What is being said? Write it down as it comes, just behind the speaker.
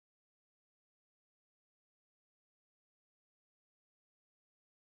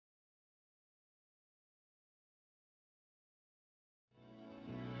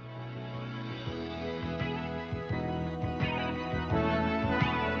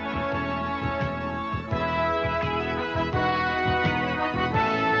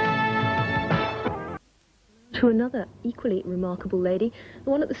to another equally remarkable lady, the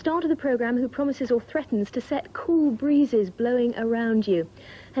one at the start of the programme who promises or threatens to set cool breezes blowing around you.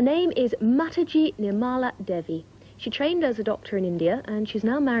 Her name is Mataji Nirmala Devi. She trained as a doctor in India and she's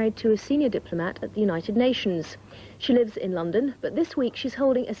now married to a senior diplomat at the United Nations. She lives in London, but this week she's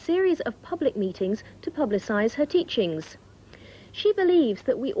holding a series of public meetings to publicise her teachings. She believes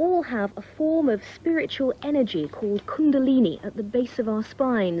that we all have a form of spiritual energy called Kundalini at the base of our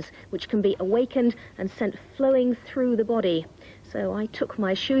spines, which can be awakened and sent flowing through the body. So I took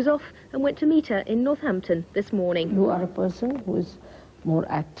my shoes off and went to meet her in Northampton this morning. You are a person who is more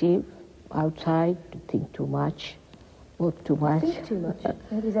active outside, to think too much, work too much. Think too much?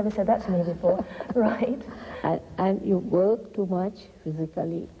 Nobody's ever said that to me before. Right. And you work too much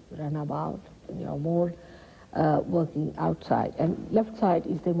physically, run about, and you're more working outside. And left side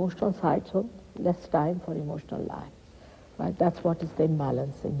is the emotional side, so less time for emotional life. Right? That's what is the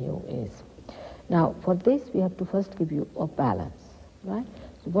imbalance in you is. Now, for this, we have to first give you a balance. Right?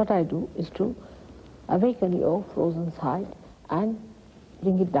 So what I do is to awaken your frozen side and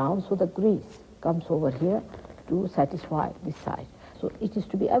bring it down so the grease comes over here to satisfy this side. So it is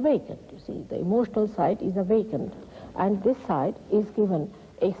to be awakened, you see. The emotional side is awakened, and this side is given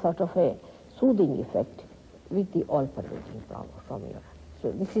a sort of a soothing effect with the all-pervading power from your.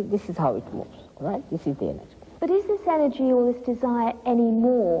 So this is how it moves, right? This is the energy. But is this energy or this desire any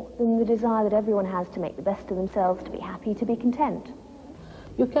more than the desire that everyone has to make the best of themselves, to be happy, to be content?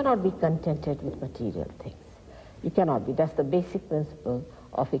 You cannot be contented with material things. You cannot be. That's the basic principle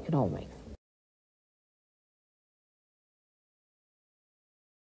of economics.